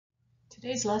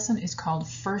Today's lesson is called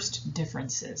First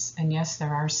Differences, and yes,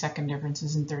 there are second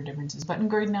differences and third differences, but in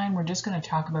grade 9 we're just going to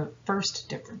talk about first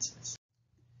differences.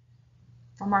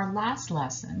 From our last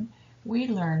lesson, we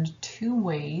learned two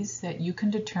ways that you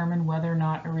can determine whether or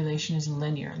not a relation is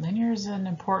linear. Linear is an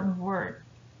important word.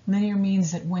 Linear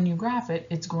means that when you graph it,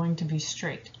 it's going to be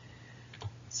straight.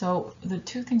 So the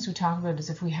two things we talk about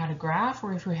is if we had a graph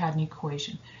or if we had an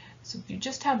equation. So if you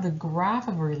just have the graph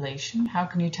of a relation, how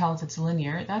can you tell if it's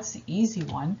linear? That's the easy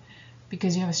one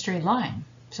because you have a straight line.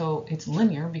 So it's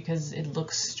linear because it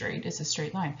looks straight. It's a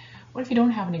straight line. What if you don't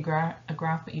have a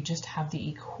graph but you just have the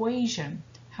equation?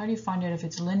 How do you find out if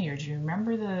it's linear? Do you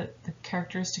remember the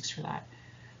characteristics for that?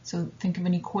 So think of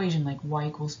an equation like y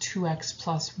equals 2x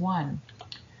plus 1.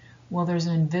 Well, there's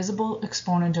an invisible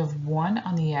exponent of 1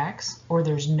 on the x, or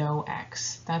there's no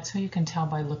x. That's how you can tell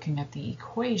by looking at the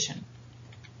equation.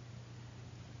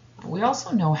 But we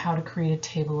also know how to create a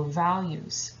table of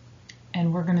values.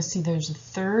 And we're going to see there's a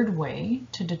third way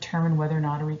to determine whether or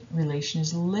not a relation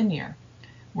is linear.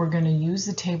 We're going to use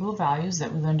the table of values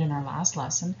that we learned in our last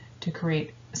lesson to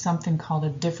create something called a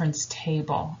difference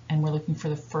table. And we're looking for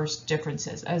the first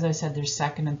differences. As I said, there's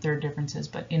second and third differences,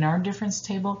 but in our difference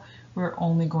table, we're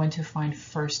only going to find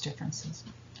first differences.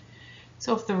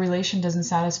 So if the relation doesn't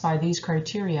satisfy these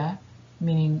criteria,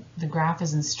 meaning the graph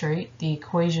isn't straight, the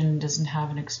equation doesn't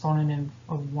have an exponent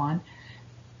of 1,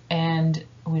 and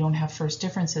we don't have first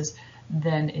differences,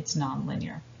 then it's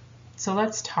nonlinear. So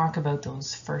let's talk about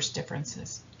those first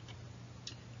differences.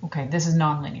 Okay, this is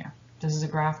nonlinear. This is a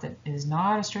graph that is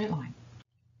not a straight line.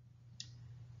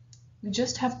 We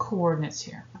just have coordinates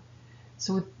here.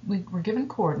 So we're given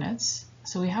coordinates,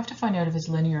 so we have to find out if it's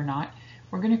linear or not.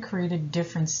 We're going to create a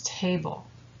difference table.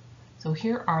 So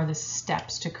here are the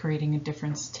steps to creating a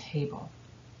difference table.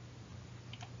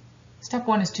 Step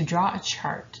 1 is to draw a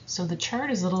chart. So the chart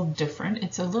is a little different.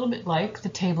 It's a little bit like the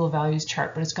table of values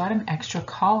chart, but it's got an extra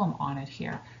column on it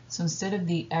here. So instead of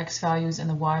the x values and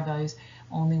the y values,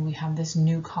 only we have this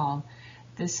new column.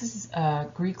 This is a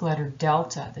Greek letter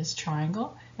delta, this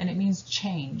triangle, and it means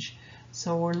change.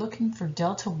 So we're looking for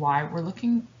delta y. We're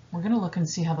going to look and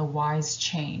see how the y's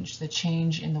change, the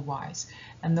change in the y's.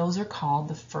 And those are called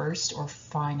the first or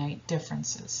finite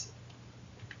differences.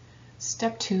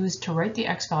 Step 2 is to write the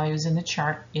x values in the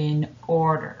chart in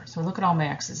order. So look at all my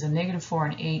x's, a -4,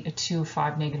 an 8, a 2,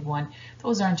 5, -1.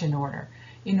 Those aren't in order.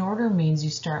 In order means you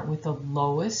start with the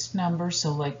lowest number,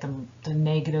 so like the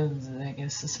negative, I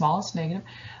guess the smallest negative,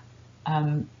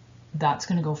 that's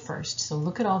going to go first. So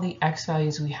look at all the x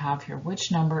values we have here.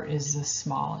 Which number is the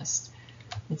smallest?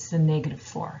 It's the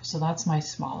 -4. So that's my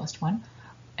smallest one.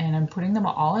 And I'm putting them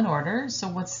all in order. So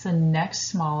what's the next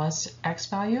smallest x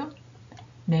value?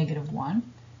 -1.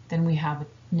 Then we have a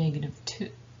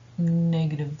 -2.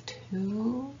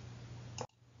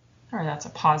 Or that's a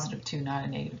 +2, not a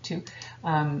 -2.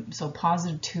 So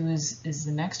 +2 is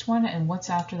the next one. And what's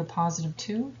after the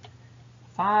 +2?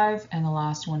 5. And the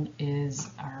last one is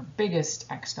our biggest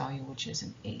x value, which is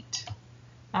an 8.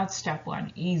 That's step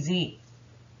 1, easy.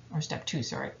 Or step 2,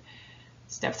 sorry.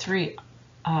 Step 3.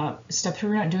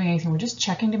 We're not doing anything. We're just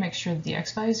checking to make sure that the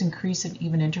x values increase at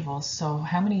even intervals. So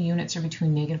how many units are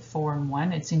between -4 and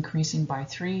 1? It's increasing by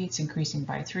 3. It's increasing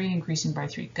by 3. Increasing by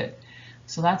 3. Good.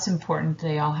 So that's important.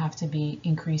 They all have to be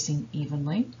increasing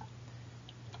evenly.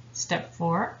 Step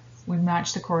 4. We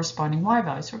match the corresponding y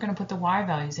values. So we're going to put the y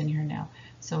values in here now.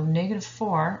 So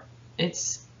 -4,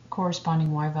 its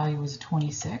corresponding y value was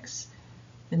 26.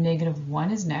 The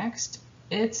 -1 is next.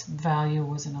 Its value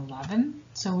was an 11.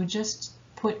 So we just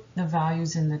put the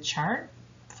values in the chart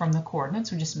from the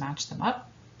coordinates. We just match them up.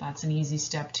 That's an easy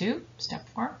step 2. Step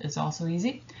 4 is also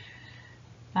easy.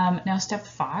 Now step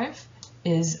 5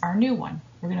 is our new one.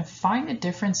 We're going to find the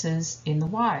differences in the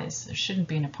y's. There shouldn't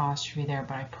be an apostrophe there,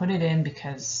 but I put it in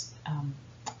because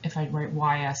if I write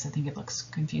ys, I think it looks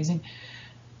confusing.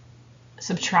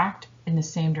 Subtract in the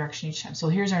same direction each time. So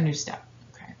here's our new step.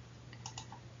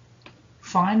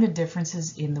 Find the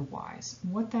differences in the y's.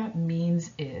 What that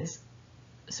means is,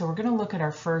 so we're going to look at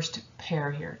our first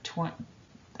pair here,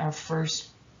 our first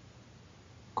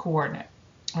coordinate,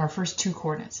 our first two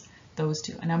coordinates, those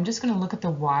two. And I'm just going to look at the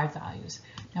y values.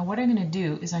 Now what I'm going to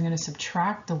do is I'm going to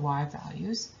subtract the y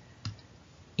values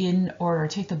in order.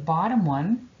 Take the bottom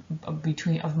one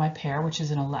of my pair, which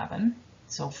is an 11.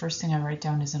 So first thing I write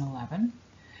down is an 11.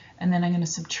 And then I'm going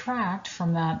to subtract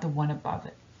from that the one above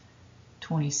it.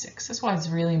 26. That's why it's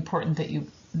really important that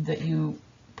you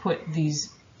put these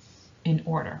in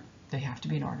order. They have to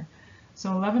be in order.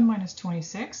 So 11 minus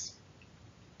 26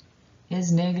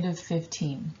 is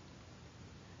 -15.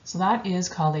 So that is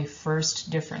called a first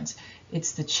difference.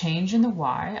 It's the change in the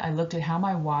y. I looked at how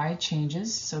my y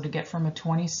changes. So to get from a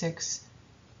 26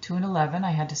 to an 11,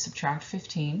 I had to subtract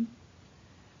 15.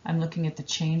 I'm looking at the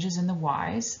changes in the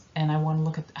y's, and I want to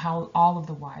look at how all of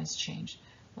the y's change.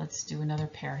 Let's do another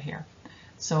pair here.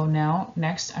 So now,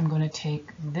 next, I'm going to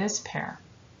take this pair.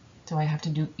 So I have to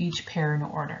do each pair in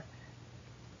order.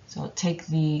 So I'll take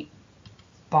the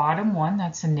bottom one,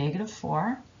 that's a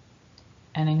 -4,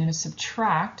 and I'm going to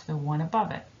subtract the one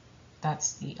above it.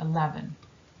 That's the 11.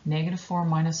 -4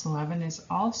 minus 11 is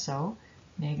also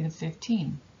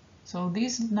 -15. So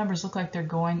these numbers look like they're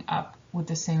going up with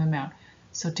the same amount.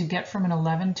 So to get from an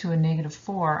 11 to a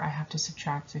 -4, I have to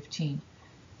subtract 15.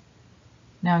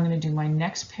 Now I'm going to do my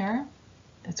next pair.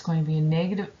 That's going to be a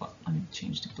negative, well, let me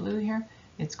change to blue here.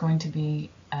 It's going to be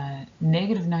a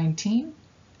 -19,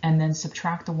 and then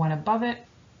subtract the one above it.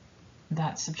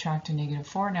 That's subtract a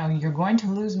 -4. Now you're going to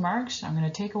lose marks. I'm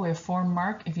going to take away a 4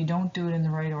 mark if you don't do it in the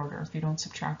right order, if you don't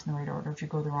subtract in the right order, if you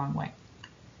go the wrong way.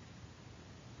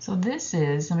 So this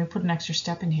is, let me put an extra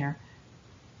step in here.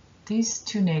 These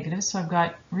two negatives, so I've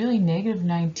got really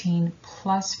 -19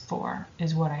 plus 4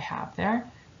 is what I have there,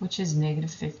 which is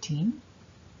 -15.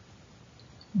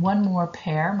 One more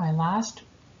pair, my last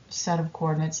set of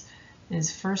coordinates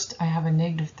is first I have a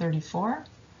 -34,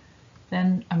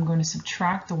 then I'm going to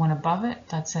subtract the one above it,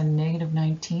 that's a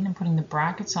 -19. I'm putting the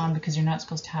brackets on because you're not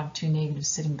supposed to have two negatives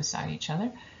sitting beside each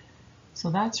other. So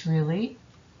that's really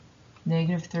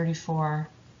 -34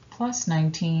 plus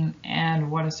 19,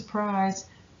 and what a surprise,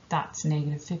 that's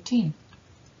 -15.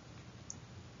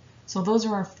 So those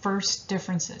are our first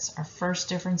differences. Our first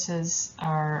differences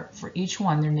are, for each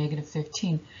one, they're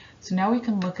 -15. So now we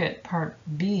can look at part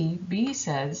B. B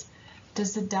says,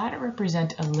 does the data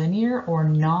represent a linear or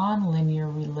non-linear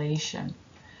relation?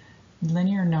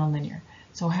 Linear or non-linear.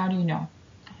 So how do you know?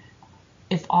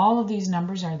 If all of these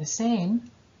numbers are the same,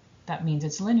 that means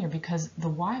it's linear because the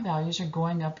y values are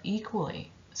going up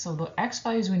equally. So the x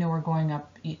values we know are going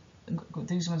up,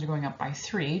 these ones are going up by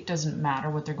 3. It doesn't matter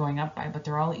what they're going up by, but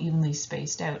they're all evenly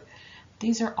spaced out.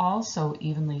 These are also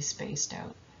evenly spaced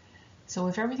out. So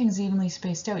if everything's evenly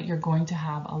spaced out, you're going to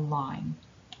have a line.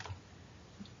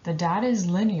 The data is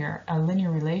linear, a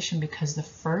linear relation, because the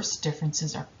first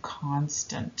differences are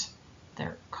constant.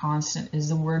 They're constant is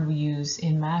the word we use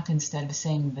in math instead of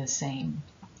saying the same.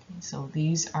 So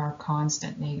these are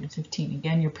constant, -15.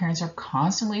 Again, your parents are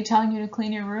constantly telling you to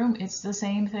clean your room. It's the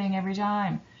same thing every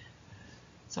time.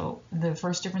 So the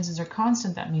first differences are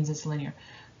constant, that means it's linear.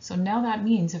 So now that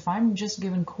means if I'm just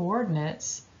given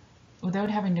coordinates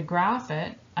without having to graph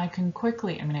it, I can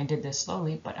quickly, I mean I did this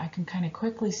slowly, but I can kind of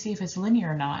quickly see if it's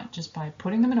linear or not just by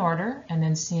putting them in order and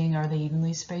then seeing are they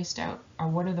evenly spaced out, or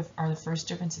what are the first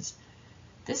differences.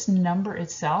 This number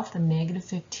itself, the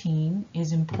 -15,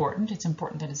 is important. It's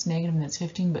important that it's negative and it's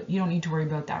 15, but you don't need to worry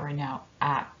about that right now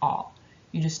at all.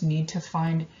 You just need to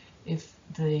find if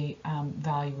the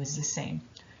value is the same.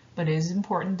 But it is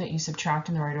important that you subtract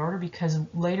in the right order because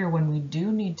later when we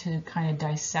do need to kind of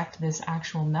dissect this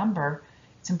actual number,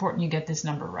 it's important you get this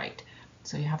number right.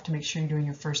 So you have to make sure you're doing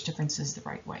your first differences the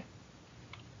right way.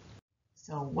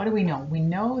 So what do we know? We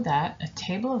know that a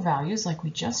table of values like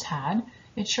we just had,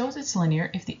 it shows it's linear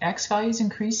if the x values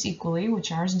increase equally,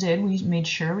 which ours did. We made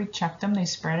sure we checked them, they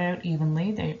spread out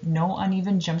evenly, no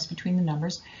uneven jumps between the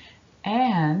numbers,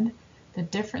 and the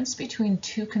difference between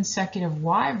two consecutive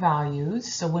y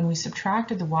values, so when we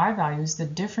subtracted the y values, the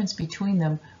difference between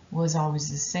them was always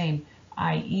the same,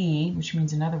 i.e., which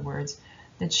means in other words,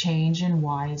 the change in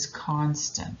y is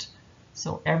constant.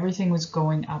 So everything was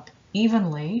going up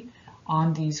evenly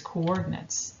on these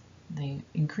coordinates. They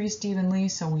increased evenly,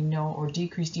 so we know, or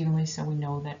decreased evenly, so we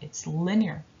know that it's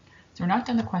linear. So we're not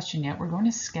done the question yet. We're going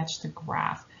to sketch the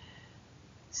graph.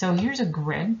 So here's a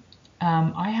grid.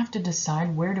 I have to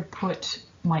decide where to put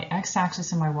my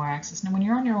x-axis and my y-axis. Now when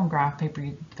you're on your own graph paper,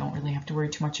 you don't really have to worry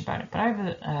too much about it, but I have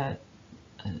a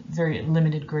very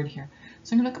limited grid here.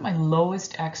 So I'm going to look at my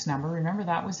lowest x number. Remember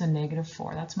that was a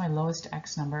 -4. That's my lowest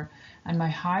x number, and my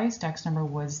highest x number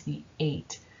was the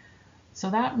 8.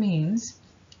 So that means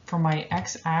for my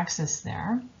x-axis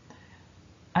there,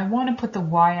 I want to put the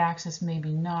y-axis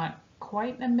maybe not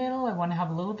quite in the middle. I want to have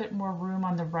a little bit more room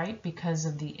on the right because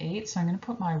of the 8. So I'm going to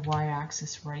put my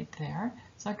y-axis right there.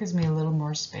 So that gives me a little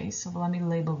more space. So let me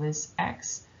label this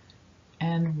x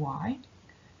and y.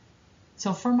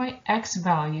 So for my x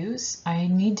values, I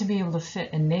need to be able to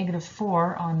fit a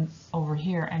 -4 on over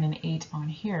here and an 8 on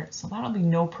here. So that'll be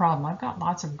no problem. I've got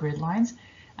lots of grid lines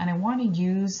and I want to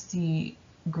use the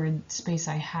grid space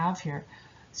I have here.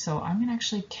 So I'm going to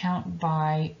actually count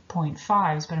by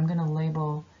 0.5s, but I'm going to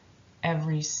label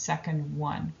every second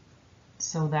one,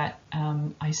 so that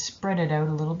I spread it out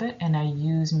a little bit and I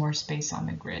use more space on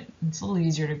the grid. It's a little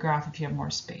easier to graph if you have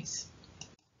more space.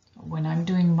 When I'm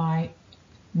doing my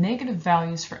negative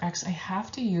values for x, I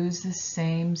have to use the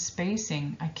same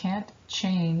spacing. I can't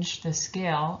change the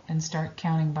scale and start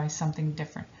counting by something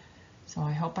different. So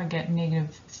I hope I get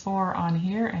 -4 on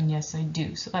here, and yes I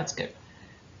do, so that's good.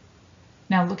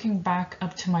 Now looking back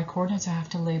up to my coordinates, I have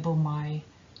to label my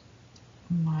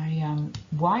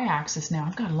y-axis now.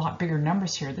 I've got a lot bigger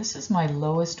numbers here. This is my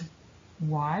lowest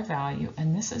y value,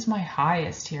 and this is my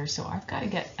highest here, so I've got to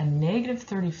get a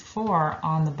 -34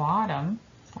 on the bottom,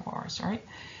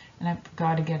 and I've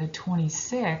got to get a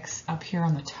 26 up here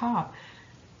on the top.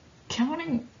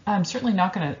 Counting, I'm certainly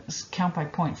not going to count by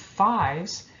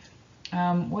 0.5s.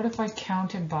 What if I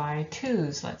counted by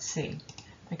 2s? Let's see.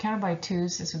 If I counted by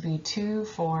 2s, this would be 2,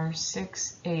 4,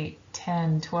 6, 8,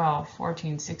 10, 12,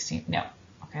 14, 16. No,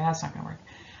 okay, that's not going to work.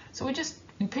 So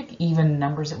we pick even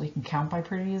numbers that we can count by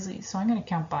pretty easily. So I'm going to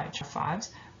count by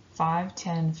 5s. 5,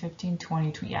 10, 15,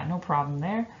 20, 20. Yeah, no problem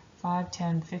there. 5,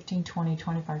 10, 15, 20,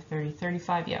 25, 30,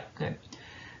 35. Yeah, good.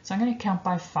 So I'm going to count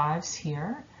by 5s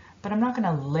here, but I'm not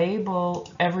going to label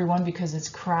everyone because it's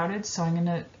crowded. So I'm going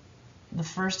to, the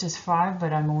first is 5,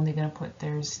 but I'm only going to put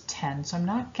there's 10. So I'm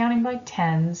not counting by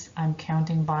 10s, I'm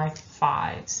counting by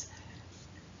 5s.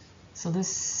 So this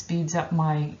speeds up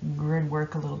my grid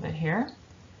work a little bit here.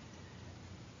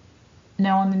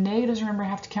 Now on the negatives, remember I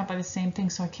have to count by the same thing,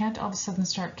 so I can't all of a sudden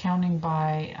start counting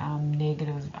by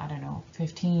negative, I don't know,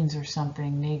 15s or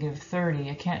something, -30.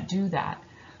 I can't do that.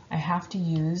 I have to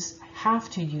use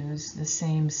the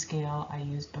same scale I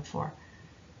used before.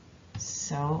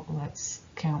 So let's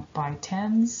count by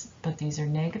 10s, but these are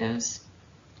negatives.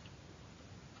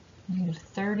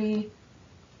 -30,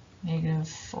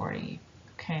 -40.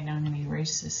 Okay, now I'm going to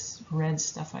erase this red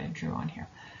stuff I drew on here.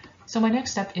 So my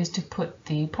next step is to put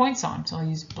the points on. So I'll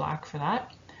use black for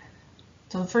that.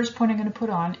 So the first point I'm going to put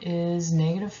on is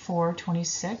 -4,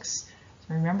 26. So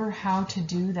remember how to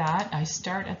do that. I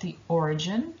start at the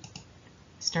origin.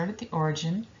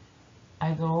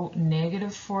 I go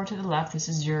 -4 to the left. This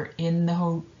is you're in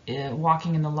the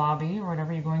walking in the lobby or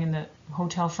whatever. You're going in the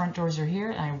hotel front doors are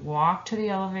here. And I walk to the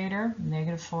elevator,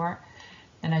 -4.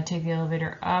 Then I take the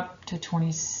elevator up to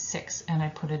 26 and I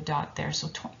put a dot there. So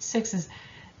 26 is,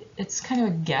 it's kind of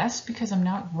a guess because I'm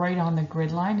not right on the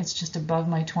grid line. It's just above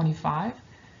my 25.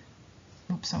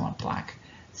 Oops, I want black.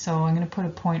 So I'm going to put a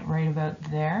point right about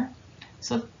there.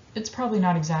 So it's probably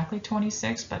not exactly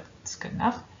 26, but it's good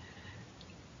enough.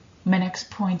 My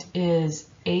next point is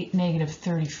 8,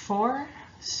 -34.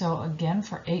 So again,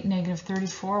 for 8,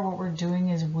 -34, what we're doing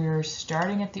is we're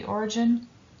starting at the origin.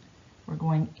 We're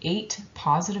going 8,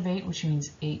 +8, which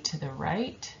means 8 to the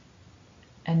right,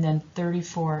 and then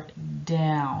 34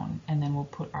 down, and then we'll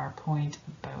put our point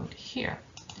about here.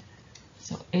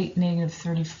 So 8,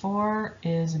 -34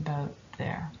 is about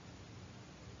there.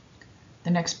 The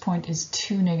next point is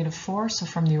 2, -4. So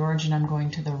from the origin, I'm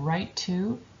going to the right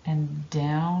 2 and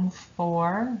down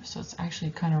 4. So it's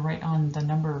actually kind of right on the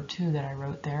number 2 that I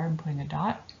wrote there. I'm putting a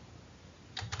dot.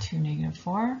 2,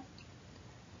 -4.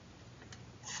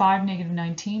 5,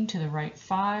 -19 to the right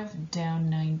 5, down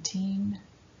 19,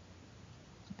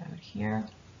 about here.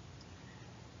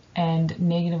 And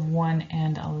 -1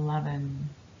 and 11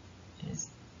 is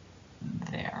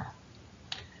there.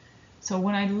 So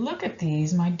when I look at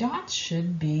these, my dots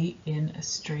should be in a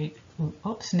straight,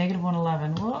 oops, -1,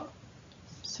 11, whoop,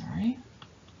 sorry.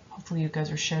 Hopefully you guys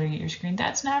are shouting at your screen,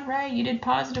 that's not right, you did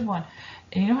 +1.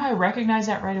 And you know how I recognize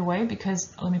that right away?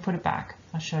 Because, let me put it back,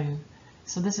 I'll show you.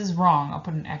 So this is wrong, I'll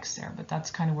put an X there, but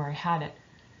that's kind of where I had it.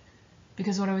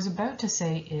 Because what I was about to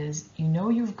say is, you know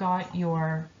you've got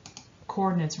your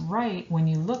coordinates right when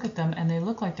you look at them and they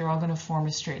look like they're all going to form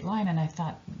a straight line, and I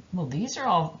thought, well, these are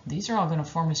all going to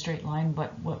form a straight line,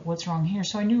 but what's wrong here?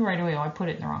 So I knew right away, oh, I put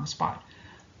it in the wrong spot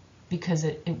because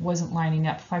it wasn't lining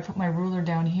up. If I put my ruler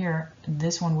down here,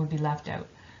 this one would be left out.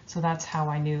 So that's how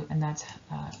I knew, and that's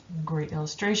a great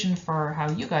illustration for how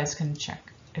you guys can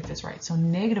check if it's right. So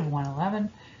 -1, 11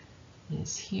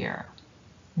 is here.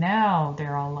 Now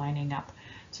they're all lining up.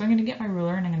 So I'm going to get my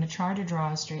ruler and I'm going to try to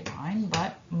draw a straight line,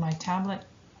 but my tablet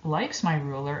likes my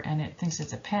ruler and it thinks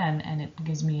it's a pen and it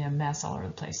gives me a mess all over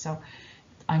the place. So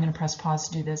I'm going to press pause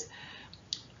to do this.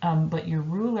 But your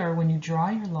ruler, when you draw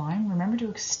your line, remember to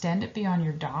extend it beyond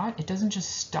your dot. It doesn't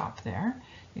just stop there.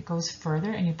 It goes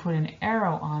further and you put an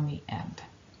arrow on the end.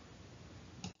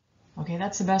 Okay,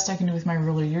 that's the best I can do with my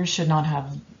ruler. Yours should not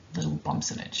have little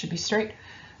bumps in it. It should be straight.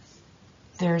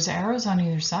 There's arrows on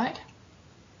either side.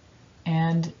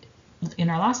 And in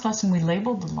our last lesson, we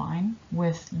labeled the line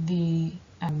with the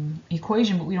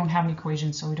equation, but we don't have an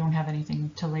equation, so we don't have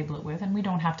anything to label it with, and we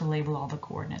don't have to label all the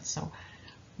coordinates. So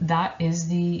that is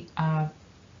the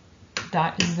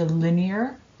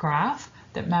linear graph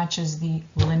that matches the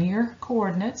linear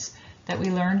coordinates that we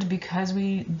learned because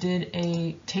we did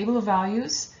a table of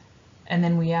values and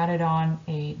then we added on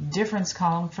a difference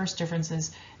column, first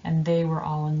differences, and they were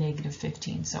all in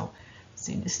 -15. So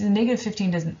see, the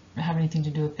 -15 doesn't have anything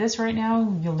to do with this right now.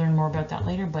 You'll learn more about that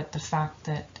later, but the fact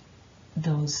that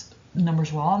those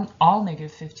numbers were all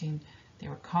 -15, they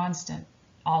were constant,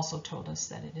 also told us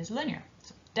that it is linear.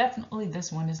 So definitely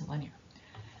this one is linear.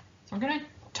 So we're going to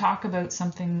talk about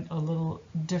something a little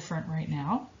different right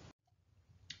now.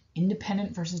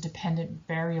 Independent versus dependent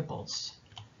variables.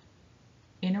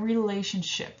 In a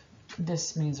relationship,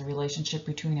 this means a relationship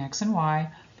between x and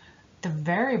y, the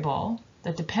variable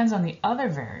that depends on the other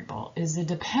variable is the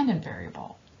dependent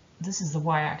variable. This is the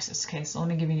y-axis. Okay, so let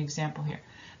me give you an example here.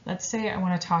 Let's say I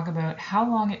want to talk about how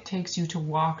long it takes you to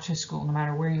walk to school, no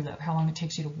matter where you live, how long it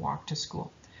takes you to walk to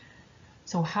school.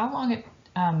 So how long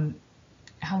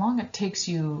it takes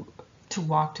you to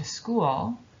walk to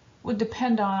school would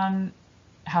depend on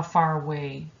how far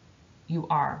away you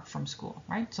are from school,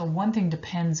 right? So one thing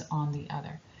depends on the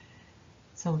other.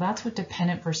 So that's what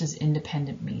dependent versus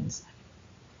independent means.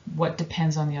 What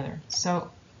depends on the other.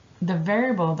 So the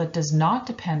variable that does not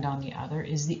depend on the other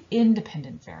is the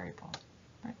independent variable.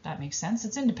 Right? That makes sense.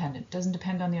 It's independent, doesn't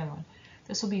depend on the other one.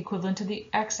 This will be equivalent to the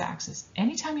x-axis.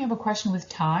 Anytime you have a question with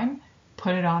time,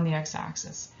 put it on the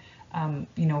x-axis.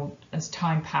 You know, as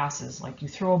time passes, like you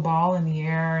throw a ball in the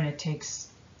air and it takes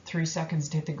 3 seconds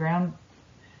to hit the ground.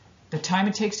 The time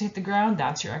it takes to hit the ground,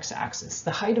 that's your x-axis.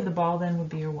 The height of the ball then would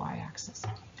be your y-axis.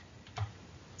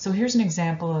 So here's an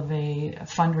example of a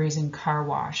fundraising car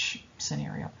wash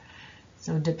scenario.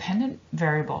 So dependent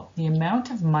variable, the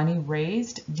amount of money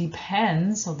raised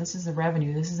depends, so this is the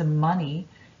revenue, this is the money,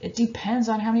 it depends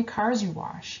on how many cars you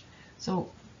wash. So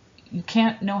you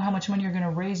can't know how much money you're going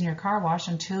to raise in your car wash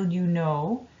until you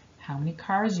know how many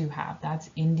cars you have. That's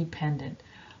independent.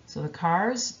 So the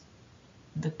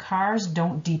cars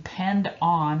don't depend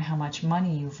on how much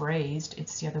money you've raised,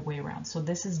 it's the other way around. So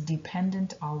this is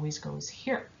dependent, always goes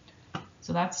here.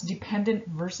 So that's dependent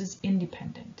versus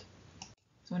independent.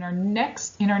 So in our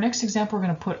next example, we're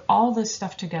going to put all this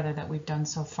stuff together that we've done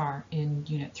so far in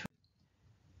Unit 3.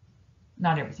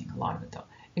 Not everything, a lot of it though.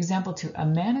 Example 2, a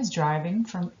man is driving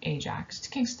from Ajax to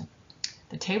Kingston.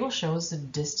 The table shows the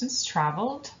distance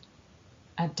traveled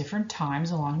at different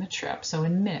times along the trip, so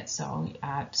in minutes. So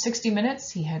at 60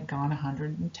 minutes, he had gone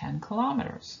 110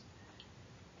 kilometers.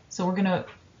 So we're going to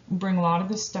bring a lot of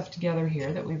this stuff together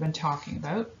here that we've been talking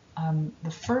about.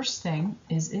 The first thing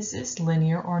is this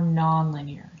linear or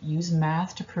non-linear? Use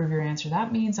math to prove your answer.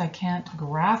 That means I can't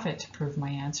graph it to prove my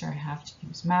answer. I have to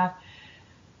use math.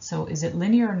 So is it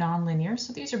linear or non-linear?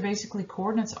 So these are basically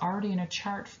coordinates already in a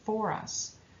chart for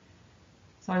us.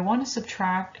 So I want to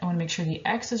subtract, I want to make sure the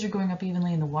x's are going up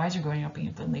evenly and the y's are going up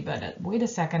evenly, but wait a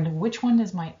second, which one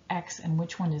is my x and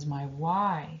which one is my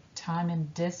y? Time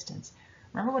and distance.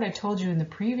 Remember what I told you in the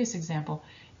previous example,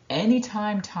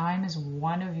 anytime time is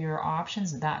one of your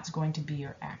options, that's going to be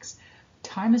your x.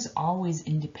 Time is always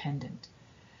independent.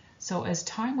 So as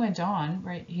time went on,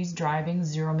 right, he's driving,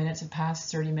 0 minutes have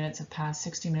passed, 30 minutes have passed,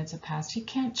 60 minutes have passed. He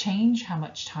can't change how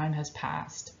much time has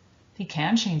passed. He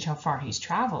can change how far he's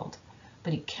traveled,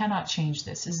 but he cannot change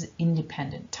this. This is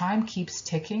independent. Time keeps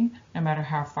ticking no matter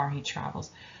how far he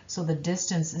travels. So the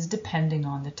distance is depending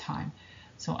on the time.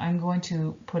 So I'm going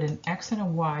to put an x and a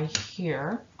y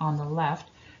here on the left.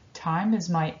 Time is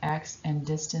my x and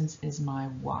distance is my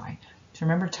y. So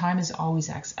remember, time is always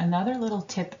x. Another little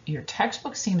tip, your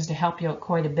textbook seems to help you out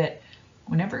quite a bit.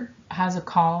 Whenever it has a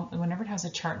column, whenever it has a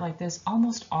chart like this,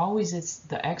 almost always it's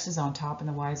the x is on top and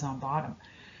the y is on bottom.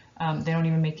 They don't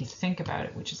even make you think about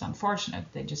it, which is unfortunate.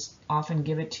 They just often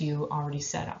give it to you already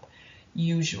set up.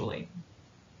 Usually,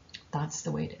 that's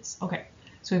the way it is. Okay,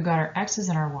 so we've got our x's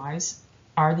and our y's.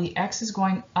 Are the x's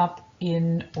going up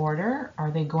in order?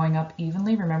 Are they going up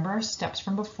evenly? Remember our steps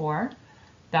from before.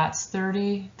 That's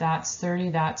 30, that's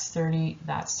 30, that's 30,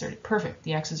 that's 30. Perfect,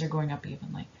 the x's are going up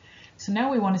evenly. So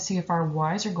now we want to see if our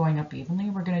y's are going up evenly.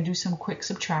 We're going to do some quick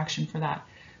subtraction for that.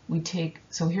 We take,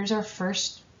 so here's our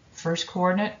first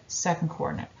coordinate, second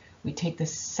coordinate. We take the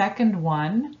second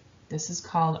one, this is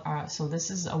called, so this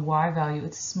is a y value,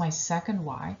 this is my second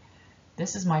y.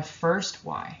 This is my first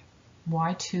y.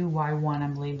 y2, y1,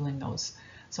 I'm labeling those.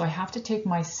 So I have to take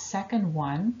my second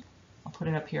one, I'll put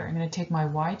it up here. I'm going to take my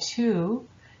y2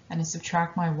 and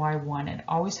subtract my y1. It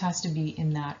always has to be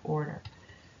in that order.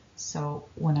 So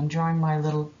when I'm drawing my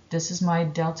little, this is my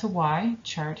delta y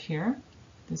chart here.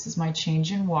 This is my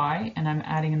change in y, and I'm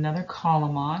adding another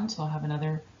column on, so I'll have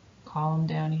another column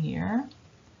down here.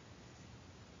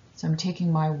 So I'm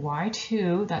taking my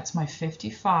y2, that's my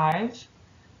 55,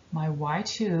 my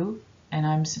y2, and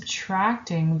I'm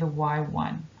subtracting the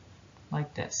y1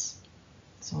 like this.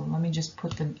 So let me just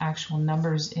put the actual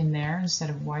numbers in there instead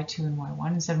of y2 and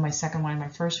y1, instead of my second y and my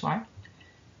first y.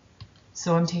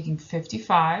 So I'm taking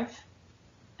 55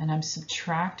 and I'm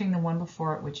subtracting the one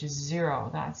before it, which is 0.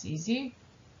 That's easy.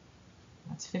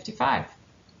 That's 55.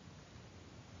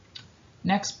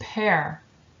 Next pair.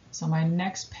 So my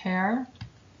next pair,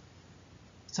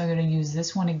 so I'm going to use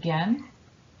this one again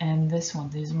and this one.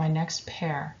 These are my next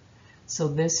pair. So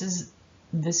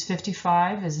this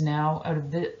 55 is now out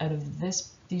of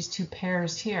these two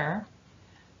pairs here.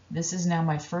 This is now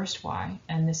my first y,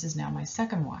 and this is now my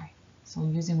second y. So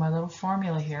using my little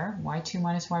formula here, y2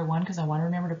 minus y1, because I want to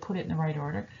remember to put it in the right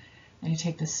order. And you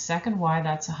take the second y,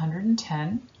 that's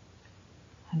 110,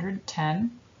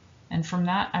 and from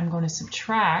that I'm going to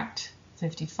subtract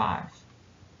 55.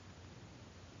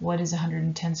 What is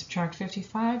 110 subtract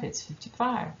 55? It's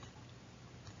 55.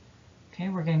 Okay,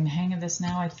 we're getting the hang of this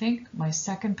now, I think. My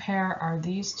second pair are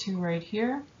these two right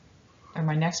here, or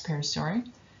my next pair, sorry.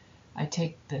 I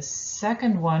take the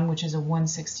second one, which is a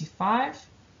 165.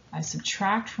 I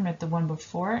subtract from it the one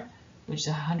before it, which is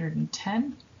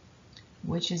 110,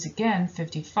 which is again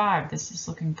 55. This is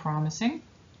looking promising.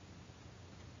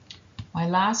 My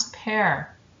last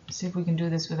pair, let's see if we can do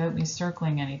this without me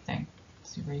circling anything.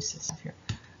 Let's erase this stuff here.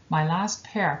 My last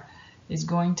pair is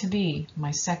going to be,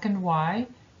 my second y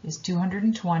is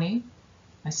 220.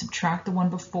 I subtract the one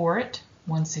before it,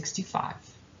 165.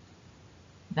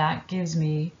 That gives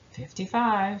me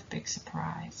 55, big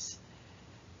surprise.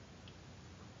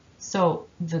 So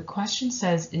the question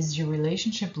says, is your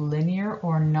relationship linear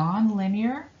or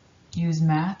non-linear? Use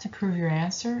math to prove your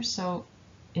answer. So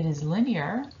it is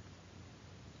linear.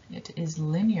 It is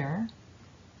linear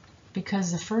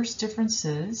because the first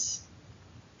differences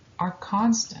are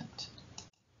constant.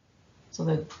 So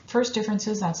the first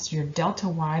differences, that's your delta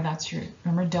y, that's your,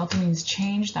 remember delta means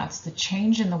change, that's the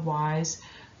change in the y's.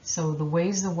 So the way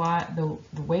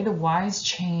the y's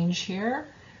change here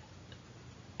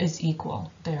is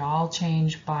equal. They all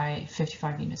change by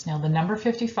 55 units. Now the number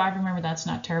 55, remember that's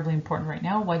not terribly important right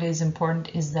now. What is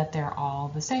important is that they're all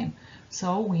the same.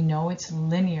 So we know it's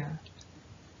linear.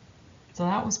 So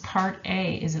that was part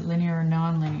A, is it linear or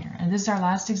non-linear? And this is our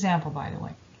last example, by the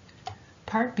way.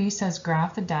 Part B says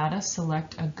graph the data,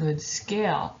 select a good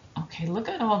scale. Okay, look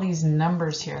at all these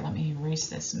numbers here. Let me erase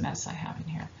this mess I have in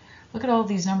here. Look at all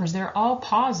these numbers. They're all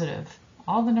positive.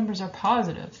 All the numbers are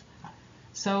positive.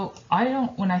 So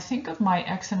when I think of my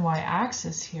x and y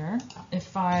axis here,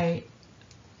 if I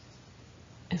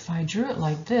drew it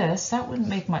like this, that wouldn't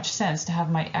make much sense to have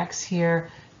my x here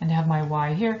and to have my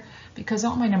y here, because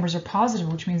all my numbers are positive,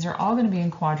 which means they're all going to be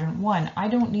in quadrant 1. I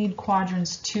don't need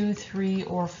quadrants 2, 3,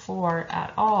 or 4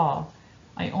 at all.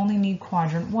 I only need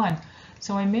quadrant 1.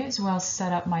 So I may as well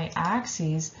set up my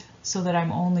axes so that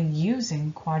I'm only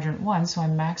using quadrant 1, so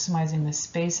I'm maximizing the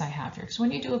space I have here. Because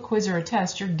when you do a quiz or a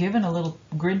test, you're given a little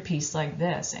grid piece like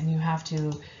this, and you have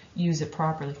to use it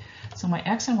properly. So my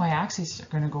x and y axes are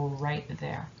going to go right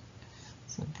there.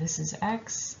 So this is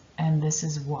x, and this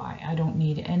is y. I don't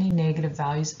need any negative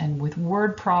values, and with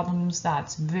word problems,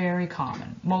 that's very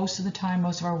common. Most of the time,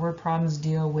 most of our word problems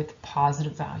deal with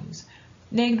positive values.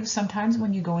 Negative sometimes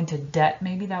when you go into debt,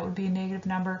 maybe that would be a negative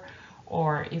number,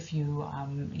 or if you,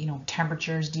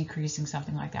 temperatures decreasing,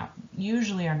 something like that.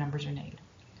 Usually our numbers are negative.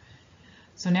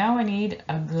 So now I need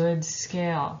a good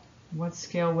scale. What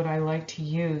scale would I like to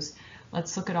use?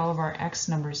 Let's look at all of our x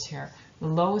numbers here. The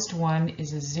lowest one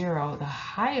is a 0. The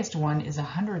highest one is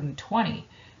 120.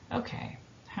 Okay,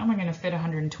 how am I going to fit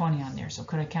 120 on there? So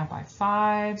could I count by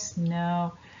 5s?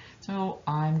 No. So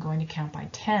I'm going to count by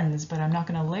 10s, but I'm not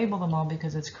going to label them all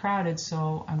because it's crowded,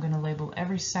 so I'm going to label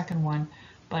every second one,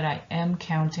 but I am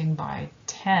counting by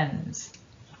 10s.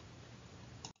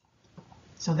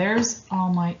 So there's all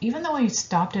my, even though I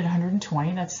stopped at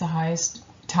 120, that's the highest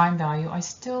time value, I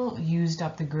still used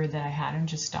up the grid that I had and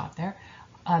just stopped there.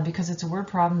 Because it's a word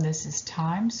problem, this is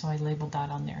time, so I labeled that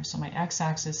on there. So my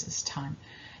x-axis is time.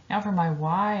 Now for my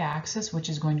y-axis, which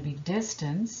is going to be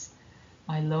distance,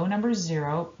 my low number is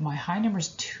 0, my high number is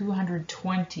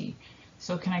 220.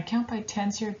 So can I count by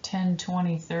 10s here? 10,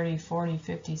 20, 30, 40,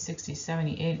 50, 60,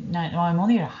 70, 80, 90. No, I'm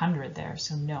only at 100 there,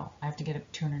 so no, I have to get up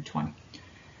to 220.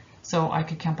 So I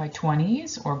could count by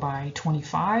 20s or by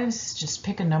 25s. Just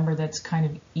pick a number that's kind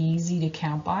of easy to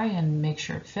count by and make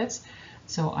sure it fits.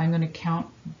 So I'm going to count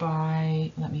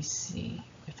by, let me see,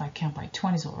 if I count by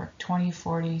 20s will work. 20,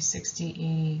 40, 60,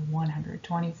 80, 100,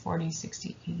 20, 40,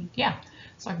 60, 80. Yeah,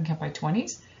 so I can count by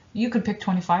 20s. You could pick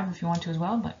 25 if you want to as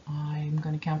well, but I'm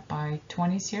going to count by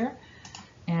 20s here.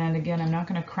 And again, I'm not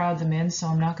going to crowd them in, so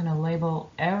I'm not going to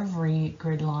label every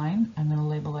grid line. I'm going to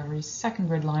label every second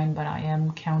grid line, but I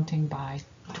am counting by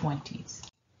 20s.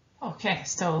 Okay,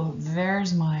 so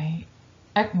there's my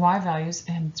y values,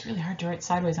 and it's really hard to write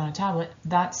sideways on a tablet.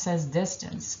 That says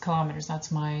distance, kilometers.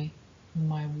 That's my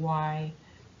y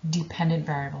dependent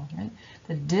variable, right?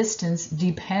 The distance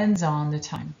depends on the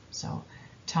time. So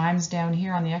time's down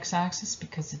here on the x-axis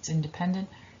because it's independent,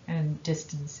 and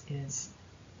distance is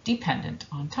dependent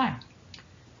on time.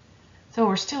 So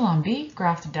we're still on B,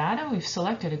 graph the data. We've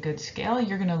selected a good scale.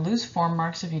 You're going to lose form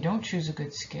marks if you don't choose a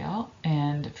good scale.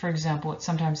 And for example, what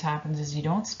sometimes happens is you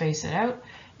don't space it out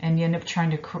and you end up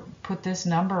trying to put this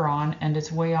number on and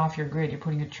it's way off your grid.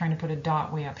 You're trying to put a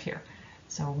dot way up here.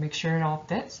 So make sure it all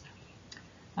fits.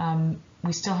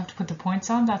 We still have to put the points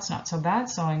on. That's not so bad.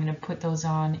 So I'm going to put those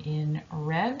on in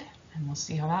red and we'll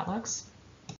see how that looks.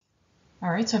 All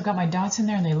right, so I've got my dots in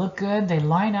there and they look good. They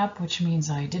line up, which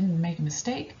means I didn't make a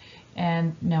mistake.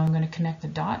 And now I'm going to connect the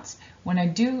dots. When I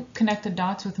do connect the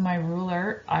dots with my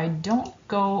ruler, I don't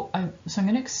go, so I'm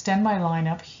going to extend my line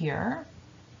up here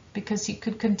because he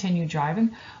could continue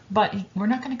driving, but we're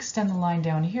not going to extend the line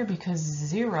down here because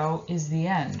 0 is the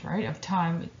end, right, of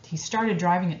time. He started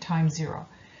driving at time 0.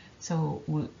 So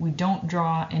we don't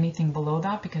draw anything below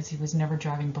that because he was never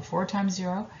driving before time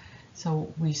 0.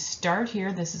 So we start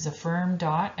here, this is a firm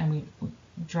dot, and we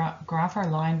graph our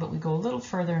line, but we go a little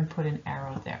further and put an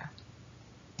arrow there.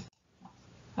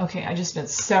 Okay, I just spent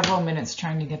several minutes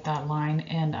trying to get that line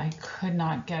and I could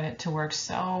not get it to work.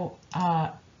 So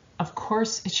of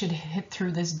course it should hit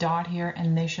through this dot here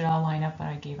and they should all line up, but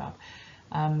I gave up.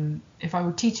 If I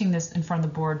were teaching this in front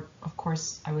of the board, of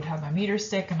course I would have my meter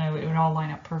stick and it would all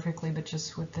line up perfectly, but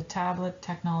just with the tablet,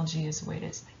 technology is the way it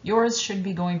is. Yours should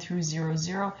be going through 0,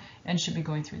 0 and should be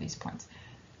going through these points.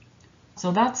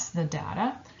 So that's the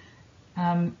data.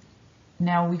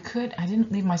 Now we could, I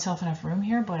didn't leave myself enough room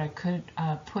here, but I could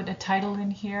put a title in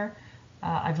here.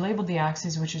 I've labeled the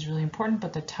axes, which is really important,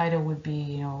 but the title would be,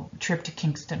 you know, trip to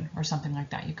Kingston or something like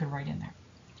that. You could write in there.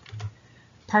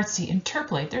 Part C,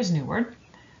 interpolate, there's a new word.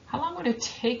 How long would it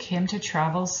take him to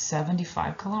travel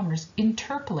 75 kilometers?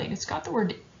 Interpolate, it's got the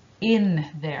word in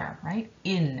there, right?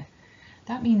 In.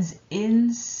 That means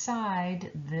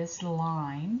inside this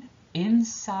line,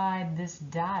 inside this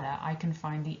data, I can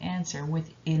find the answer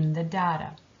within the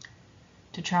data.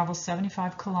 To travel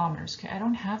 75 kilometers. Okay, I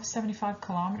don't have 75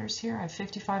 kilometers here. I have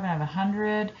 55 and I have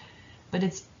 100, but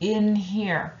it's in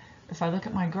here. If I look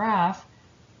at my graph,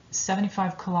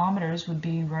 75 kilometers would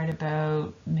be right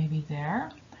about maybe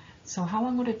there. So how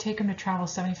long would it take him to travel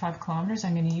 75 kilometers?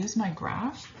 I'm going to use my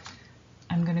graph.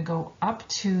 I'm going to go up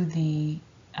to the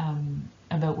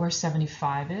about where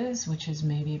 75 is, which is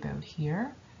maybe about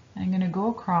here. I'm going to go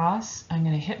across, I'm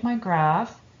going to hit my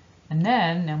graph, and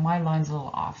then, now my line's a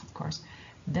little off, of course,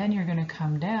 then you're going to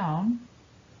come down,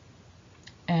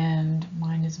 and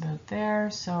mine is about there,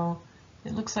 so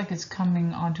it looks like it's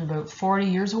coming onto about 40.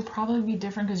 Yours will probably be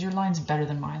different because your line's better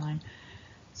than my line.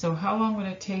 So how long would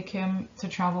it take him to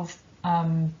travel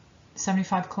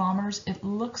 75 kilometers? It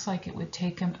looks like it would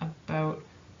take him about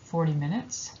 40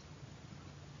 minutes.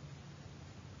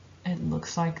 It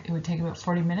looks like it would take about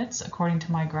 40 minutes according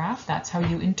to my graph. That's how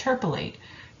you interpolate.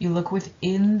 You look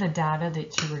within the data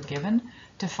that you were given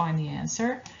to find the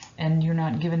answer, and you're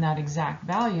not given that exact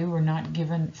value. We're not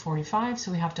given 45,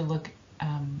 so we have to look,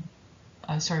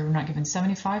 we're not given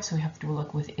 75, so we have to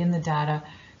look within the data,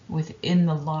 within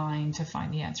the line to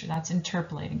find the answer. That's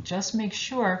interpolating. Just make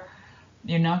sure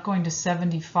you're not going to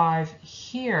 75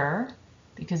 here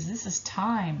because this is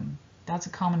time. That's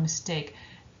a common mistake.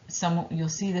 You'll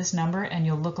see this number and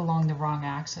you'll look along the wrong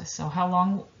axis. So how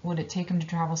long would it take him to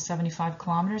travel 75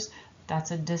 kilometers?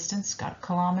 That's a distance, got a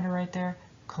kilometer right there,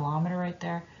 kilometer right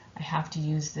there. I have to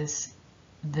use this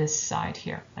side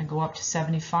here. I go up to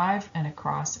 75 and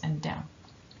across and down.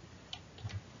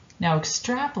 Now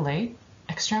extrapolate.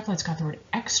 Extrapolate's got the word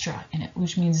extra in it,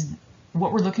 which means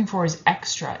what we're looking for is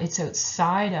extra. It's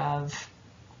outside of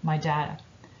my data.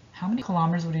 How many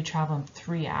kilometers would he travel in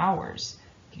 3 hours?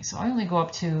 Okay, so I only go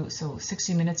up to, so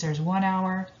 60 minutes, there's 1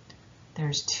 hour,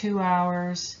 there's 2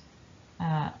 hours,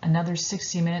 another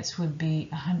 60 minutes would be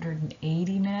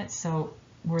 180 minutes, so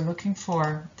we're looking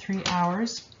for 3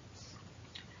 hours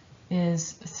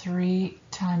is 3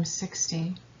 times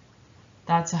 60,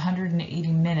 that's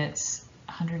 180 minutes,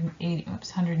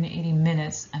 180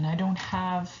 minutes, and I don't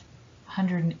have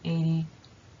 180,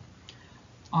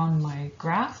 on my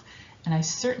graph, and I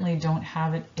certainly don't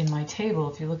have it in my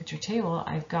table. If you look at your table,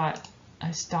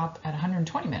 I stop at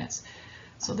 120 minutes.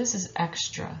 So this is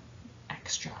extra.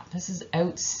 This is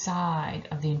outside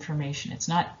of the information. It's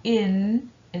not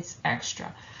in, it's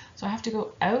extra. So I have to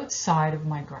go outside of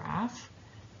my graph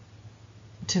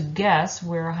to guess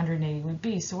where 180 would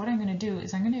be. So what I'm going to do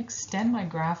is I'm going to extend my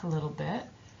graph a little bit.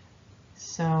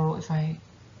 So if I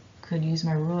could use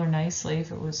my ruler nicely,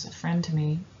 if it was a friend to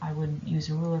me, I would use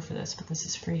a ruler for this, but this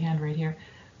is freehand right here.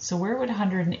 So where would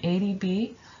 180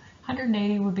 be?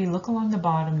 180 would be, look along the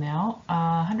bottom now,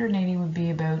 180 would be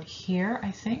about here,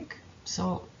 I think.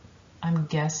 So I'm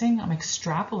guessing, I'm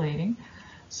extrapolating.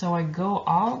 So I go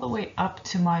all the way up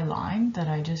to my line that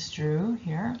I just drew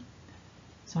here.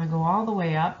 So I go all the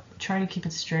way up, try to keep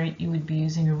it straight. You would be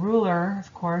using a ruler,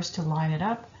 of course, to line it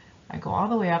up. I go all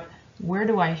the way up. Where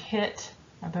do I hit?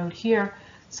 About here.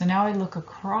 So now I look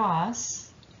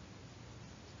across.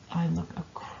 I look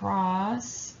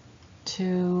across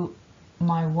to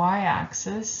my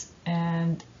y-axis,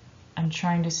 and I'm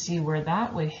trying to see where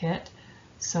that would hit.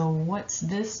 So what's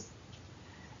this?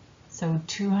 So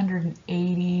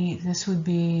 280, this would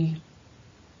be,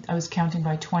 I was counting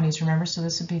by 20s, remember? So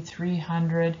this would be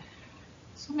 300,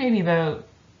 so maybe about,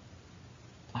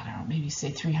 I don't know, maybe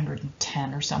say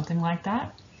 310 or something like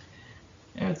that.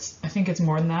 I think it's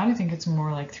more than that. I think it's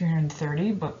more like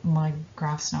 330, but my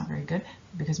graph's not very good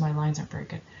because my lines aren't very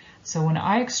good. So when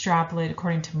I extrapolate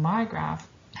according to my graph,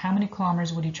 how many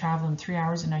kilometers would he travel in 3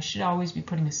 hours? And I should always be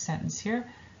putting a sentence here.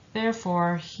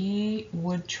 Therefore, he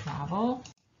would travel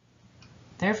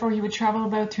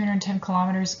about 310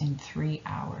 kilometers in 3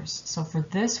 hours. So for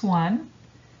this one,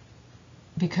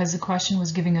 because the question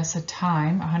was giving us a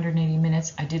time, 180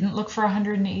 minutes, I didn't look for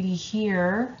 180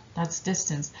 here, that's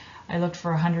distance. I looked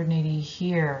for 180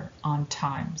 here on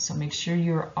time. So make sure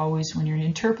you're always, when you're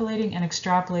interpolating and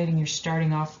extrapolating, you're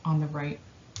starting off on the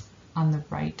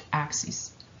right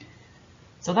axis.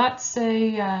 So that's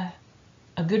a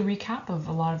good recap of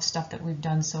a lot of stuff that we've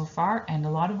done so far, and a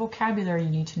lot of vocabulary you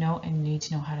need to know, and you need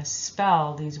to know how to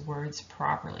spell these words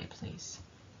properly, please.